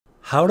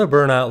How to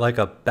burn out like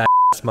a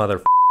badass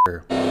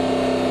motherfucker.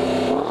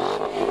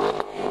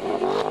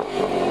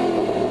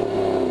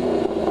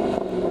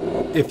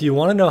 If you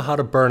want to know how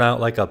to burn out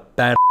like a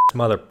badass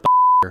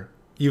motherfucker,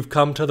 you've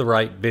come to the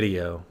right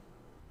video.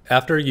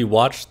 After you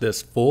watch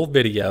this full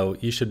video,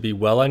 you should be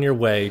well on your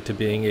way to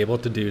being able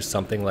to do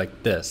something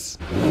like this.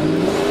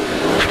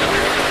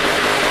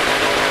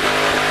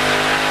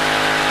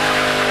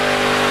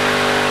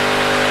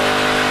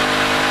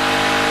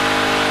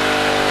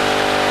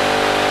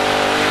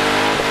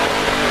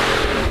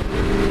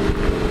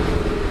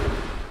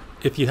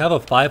 If you have a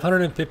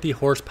 550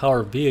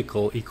 horsepower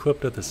vehicle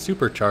equipped with a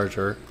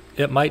supercharger,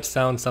 it might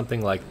sound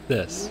something like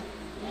this.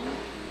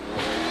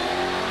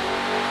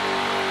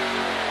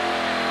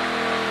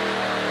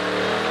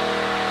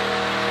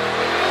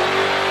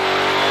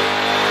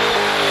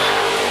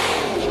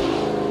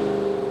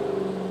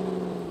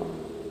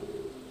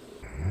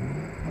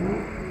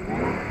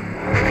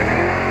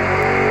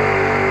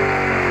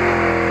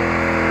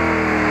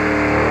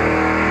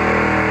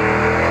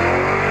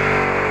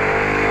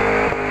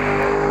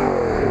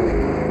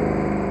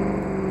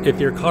 If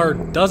your car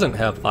doesn't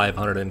have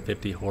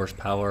 550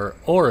 horsepower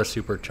or a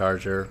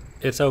supercharger,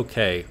 it's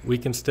okay, we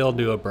can still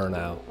do a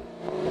burnout.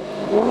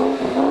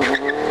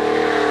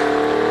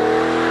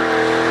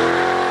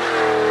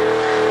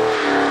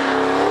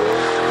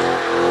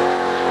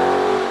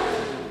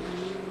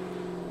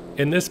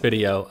 In this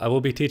video, I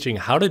will be teaching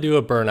how to do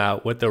a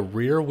burnout with a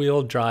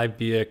rear-wheel drive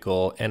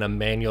vehicle and a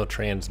manual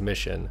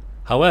transmission.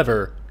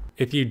 However,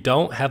 if you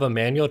don't have a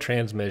manual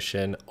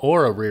transmission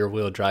or a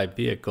rear-wheel drive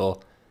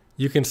vehicle,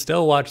 you can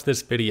still watch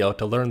this video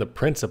to learn the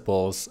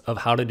principles of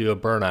how to do a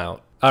burnout.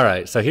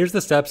 Alright, so here's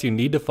the steps you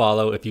need to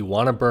follow if you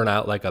want to burn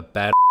out like a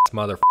badass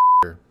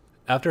motherfucker.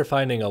 After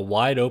finding a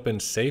wide open,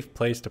 safe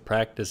place to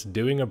practice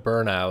doing a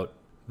burnout,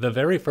 the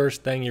very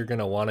first thing you're going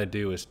to want to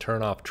do is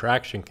turn off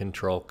traction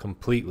control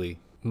completely.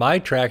 My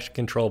traction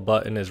control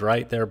button is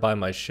right there by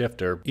my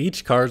shifter.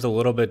 Each car is a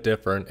little bit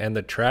different, and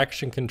the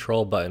traction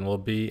control button will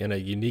be in a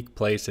unique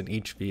place in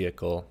each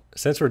vehicle.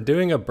 Since we're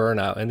doing a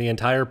burnout and the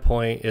entire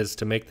point is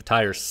to make the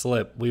tires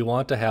slip, we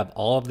want to have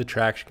all of the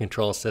traction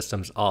control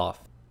systems off.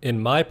 In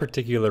my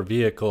particular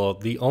vehicle,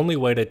 the only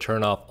way to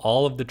turn off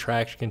all of the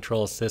traction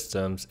control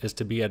systems is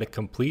to be at a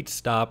complete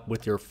stop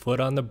with your foot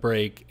on the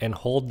brake and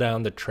hold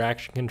down the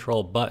traction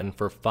control button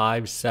for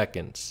 5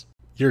 seconds.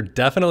 You're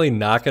definitely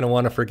not going to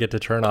want to forget to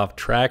turn off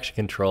traction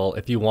control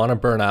if you want to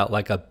burn out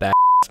like a badass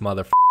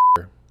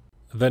motherfucker.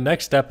 The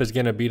next step is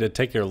going to be to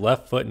take your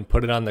left foot and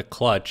put it on the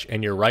clutch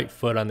and your right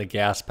foot on the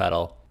gas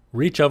pedal.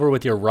 Reach over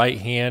with your right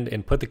hand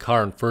and put the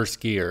car in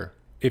first gear.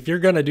 If you're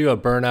going to do a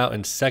burnout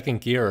in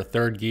second gear or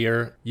third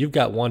gear, you've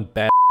got one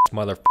badass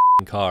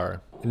motherfucking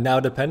car.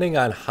 Now, depending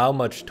on how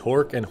much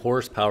torque and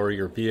horsepower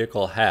your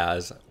vehicle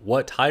has,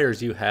 what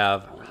tires you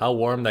have, how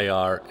warm they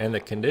are, and the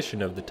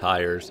condition of the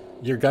tires,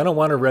 you're going to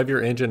want to rev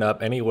your engine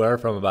up anywhere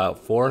from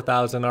about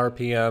 4,000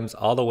 RPMs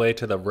all the way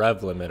to the rev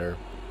limiter.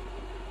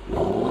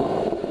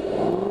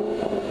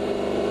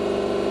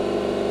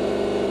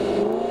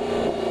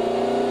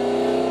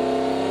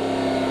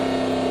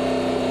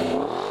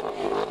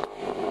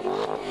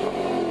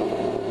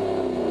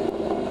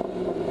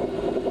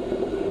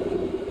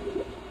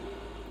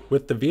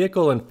 With the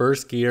vehicle in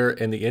first gear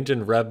and the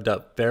engine revved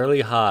up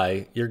fairly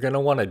high, you're going to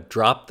want to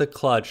drop the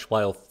clutch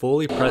while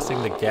fully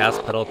pressing the gas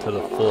pedal to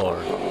the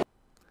floor.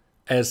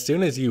 As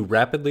soon as you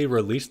rapidly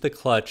release the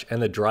clutch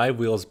and the drive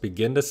wheels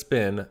begin to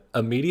spin,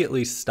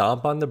 immediately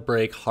stomp on the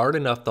brake hard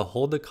enough to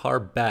hold the car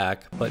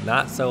back, but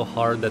not so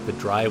hard that the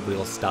drive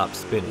wheels stop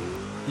spinning.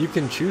 You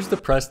can choose to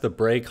press the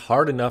brake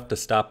hard enough to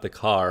stop the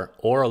car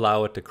or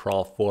allow it to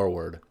crawl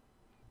forward.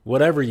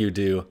 Whatever you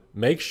do,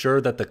 make sure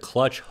that the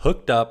clutch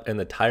hooked up and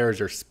the tires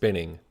are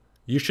spinning.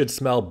 You should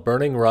smell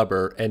burning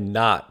rubber and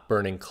not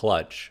burning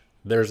clutch.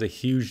 There's a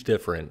huge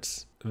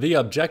difference. The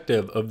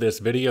objective of this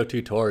video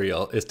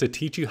tutorial is to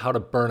teach you how to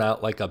burn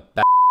out like a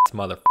badass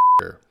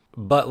motherfucker.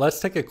 But let's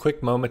take a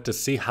quick moment to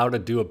see how to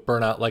do a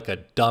burnout like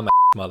a dumbass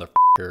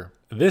motherfucker.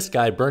 This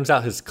guy burns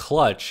out his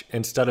clutch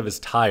instead of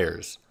his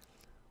tires.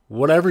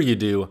 Whatever you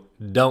do,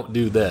 don't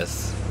do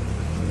this.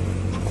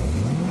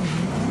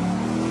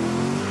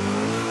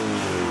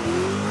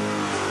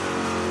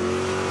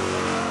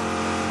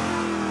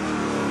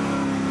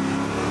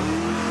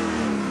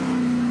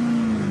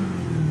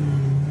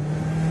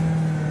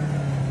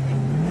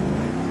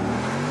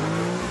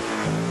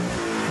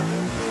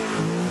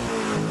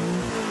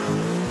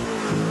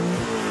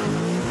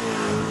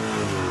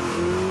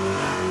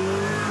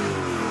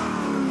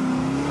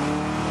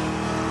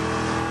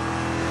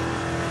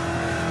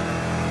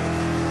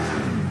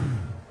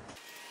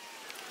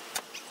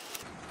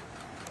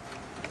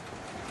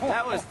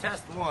 That was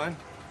test one.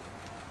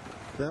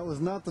 That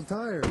was not the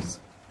tires. That was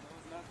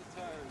not the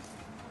tires.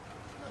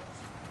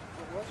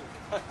 What was it?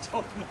 I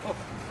don't know.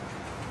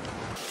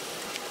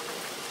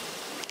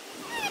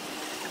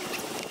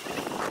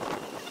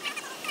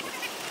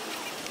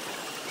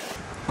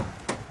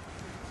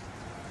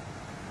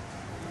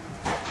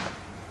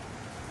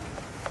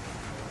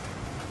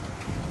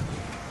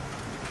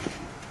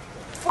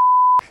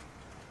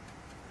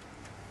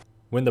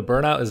 When the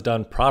burnout is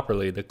done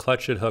properly, the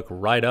clutch should hook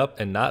right up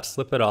and not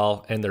slip at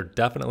all, and there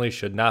definitely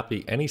should not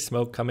be any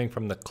smoke coming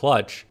from the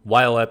clutch,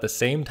 while at the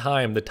same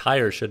time the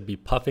tires should be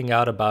puffing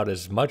out about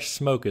as much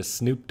smoke as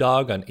Snoop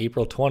Dogg on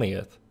April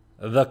 20th.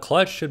 The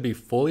clutch should be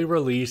fully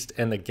released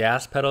and the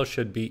gas pedal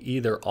should be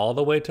either all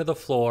the way to the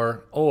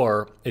floor,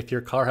 or if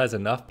your car has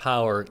enough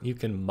power, you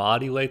can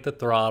modulate the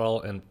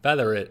throttle and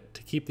feather it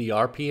to keep the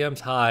RPMs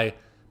high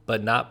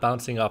but not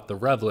bouncing off the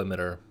rev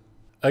limiter.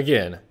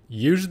 Again,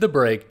 use the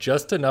brake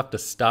just enough to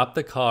stop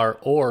the car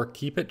or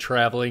keep it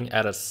traveling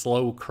at a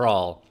slow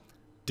crawl.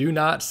 Do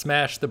not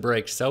smash the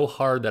brake so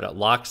hard that it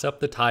locks up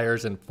the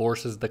tires and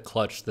forces the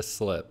clutch to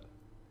slip.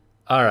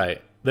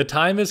 Alright, the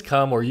time has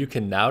come where you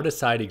can now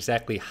decide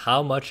exactly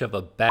how much of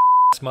a badass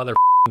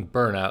motherfucking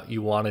burnout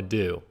you want to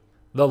do.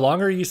 The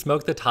longer you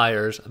smoke the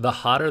tires, the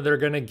hotter they're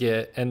going to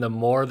get and the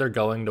more they're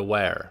going to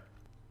wear.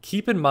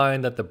 Keep in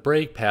mind that the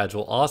brake pads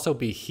will also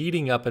be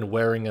heating up and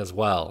wearing as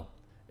well.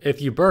 If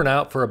you burn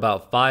out for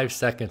about 5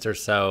 seconds or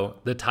so,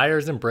 the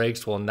tires and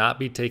brakes will not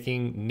be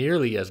taking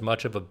nearly as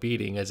much of a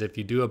beating as if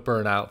you do a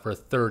burnout for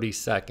 30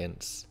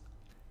 seconds.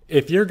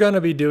 If you're going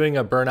to be doing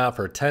a burnout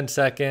for 10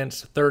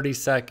 seconds, 30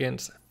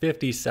 seconds,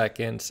 50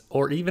 seconds,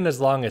 or even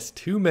as long as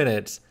 2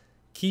 minutes,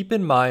 keep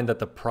in mind that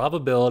the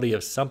probability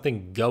of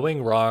something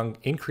going wrong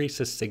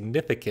increases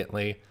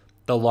significantly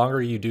the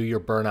longer you do your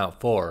burnout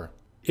for.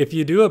 If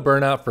you do a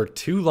burnout for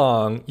too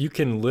long, you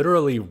can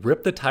literally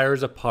rip the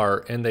tires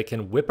apart and they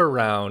can whip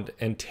around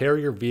and tear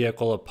your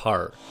vehicle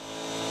apart.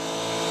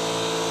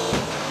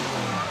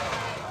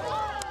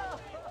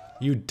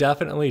 You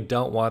definitely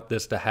don't want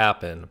this to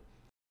happen.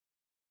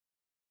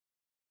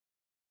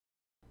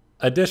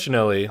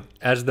 Additionally,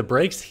 as the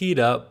brakes heat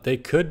up, they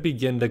could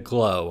begin to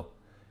glow.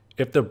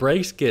 If the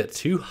brakes get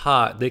too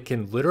hot, they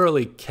can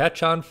literally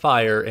catch on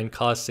fire and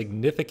cause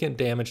significant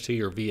damage to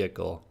your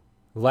vehicle.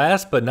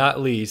 Last but not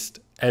least,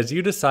 as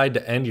you decide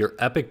to end your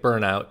epic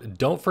burnout,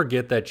 don't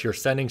forget that you're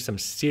sending some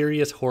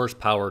serious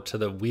horsepower to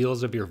the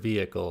wheels of your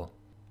vehicle.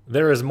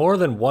 There is more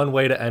than one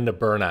way to end a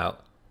burnout.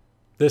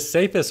 The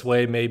safest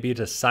way may be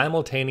to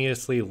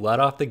simultaneously let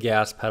off the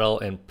gas pedal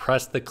and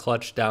press the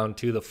clutch down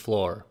to the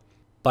floor.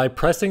 By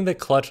pressing the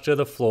clutch to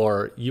the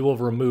floor, you will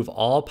remove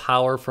all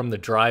power from the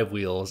drive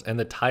wheels and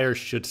the tires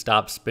should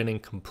stop spinning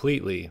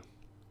completely.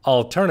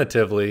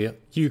 Alternatively,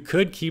 you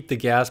could keep the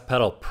gas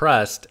pedal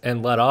pressed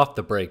and let off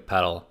the brake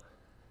pedal.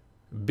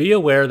 Be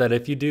aware that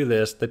if you do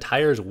this, the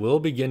tires will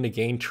begin to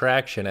gain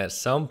traction at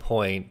some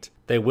point.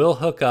 They will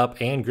hook up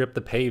and grip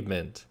the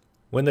pavement.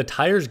 When the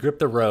tires grip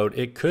the road,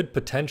 it could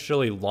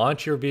potentially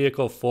launch your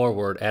vehicle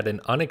forward at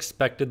an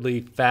unexpectedly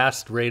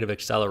fast rate of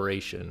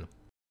acceleration.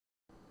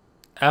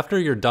 After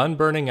you're done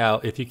burning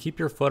out, if you keep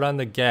your foot on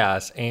the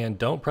gas and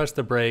don't press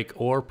the brake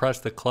or press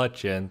the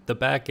clutch in, the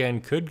back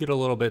end could get a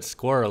little bit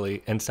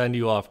squirrely and send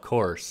you off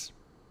course.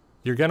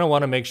 You're going to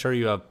want to make sure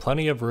you have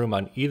plenty of room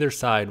on either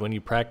side when you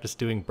practice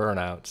doing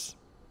burnouts.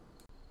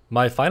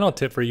 My final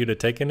tip for you to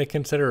take into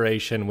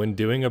consideration when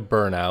doing a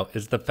burnout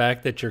is the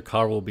fact that your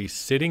car will be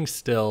sitting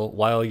still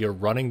while you're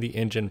running the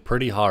engine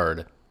pretty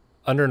hard.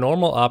 Under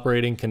normal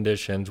operating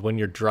conditions, when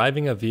you're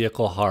driving a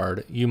vehicle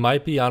hard, you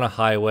might be on a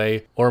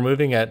highway or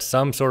moving at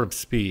some sort of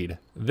speed.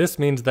 This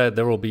means that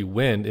there will be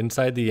wind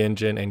inside the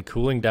engine and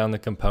cooling down the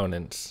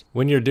components.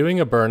 When you're doing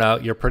a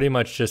burnout, you're pretty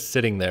much just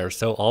sitting there,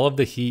 so all of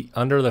the heat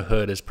under the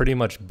hood is pretty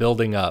much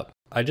building up.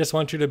 I just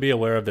want you to be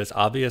aware of this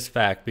obvious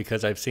fact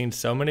because I've seen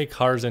so many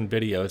cars and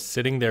videos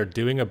sitting there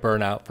doing a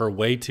burnout for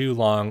way too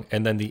long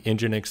and then the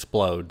engine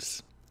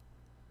explodes.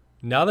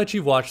 Now that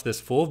you've watched this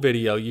full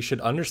video, you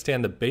should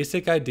understand the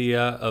basic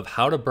idea of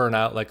how to burn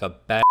out like a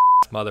badass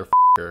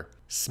motherfucker.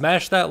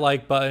 Smash that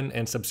like button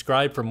and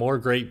subscribe for more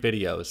great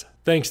videos.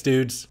 Thanks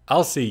dudes.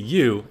 I'll see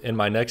you in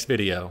my next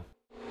video.